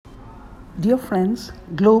Dear friends,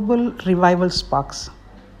 global revival sparks.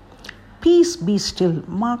 Peace be still,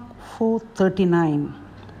 Mark 4:39.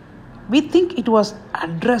 We think it was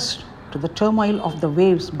addressed to the turmoil of the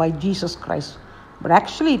waves by Jesus Christ, but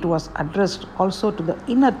actually it was addressed also to the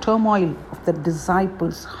inner turmoil of the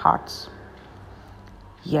disciples' hearts.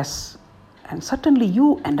 Yes, and certainly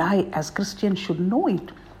you and I as Christians should know it.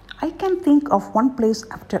 I can think of one place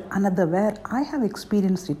after another where I have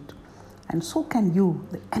experienced it. And so can you,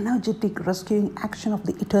 the energetic rescuing action of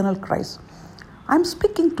the eternal Christ. I'm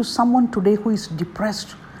speaking to someone today who is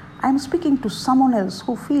depressed. I'm speaking to someone else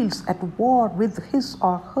who feels at war with his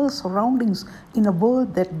or her surroundings in a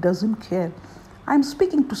world that doesn't care. I'm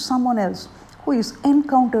speaking to someone else who is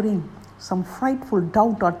encountering some frightful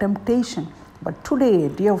doubt or temptation. But today,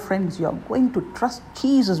 dear friends, you are going to trust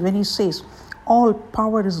Jesus when he says, all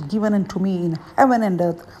power is given unto me in heaven and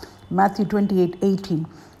earth. Matthew 28:18.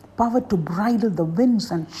 Power to bridle the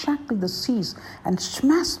winds and shackle the seas and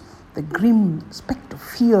smash the grim spectre of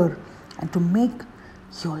fear, and to make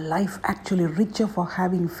your life actually richer for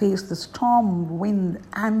having faced the storm, wind,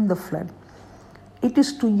 and the flood. It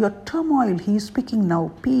is to your turmoil he is speaking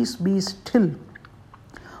now. Peace be still.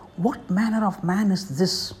 What manner of man is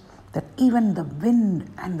this, that even the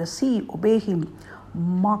wind and the sea obey him?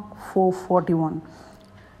 Mark 4:41.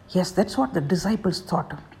 Yes, that's what the disciples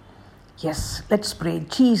thought. Yes, let's pray.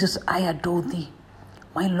 Jesus, I adore thee,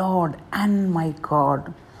 my Lord and my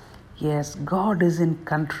God. Yes, God is in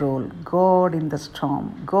control. God in the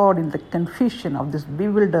storm. God in the confusion of this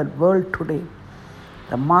bewildered world today.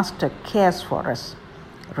 The Master cares for us.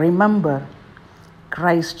 Remember,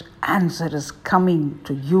 Christ's answer is coming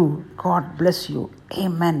to you. God bless you.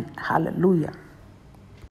 Amen. Hallelujah.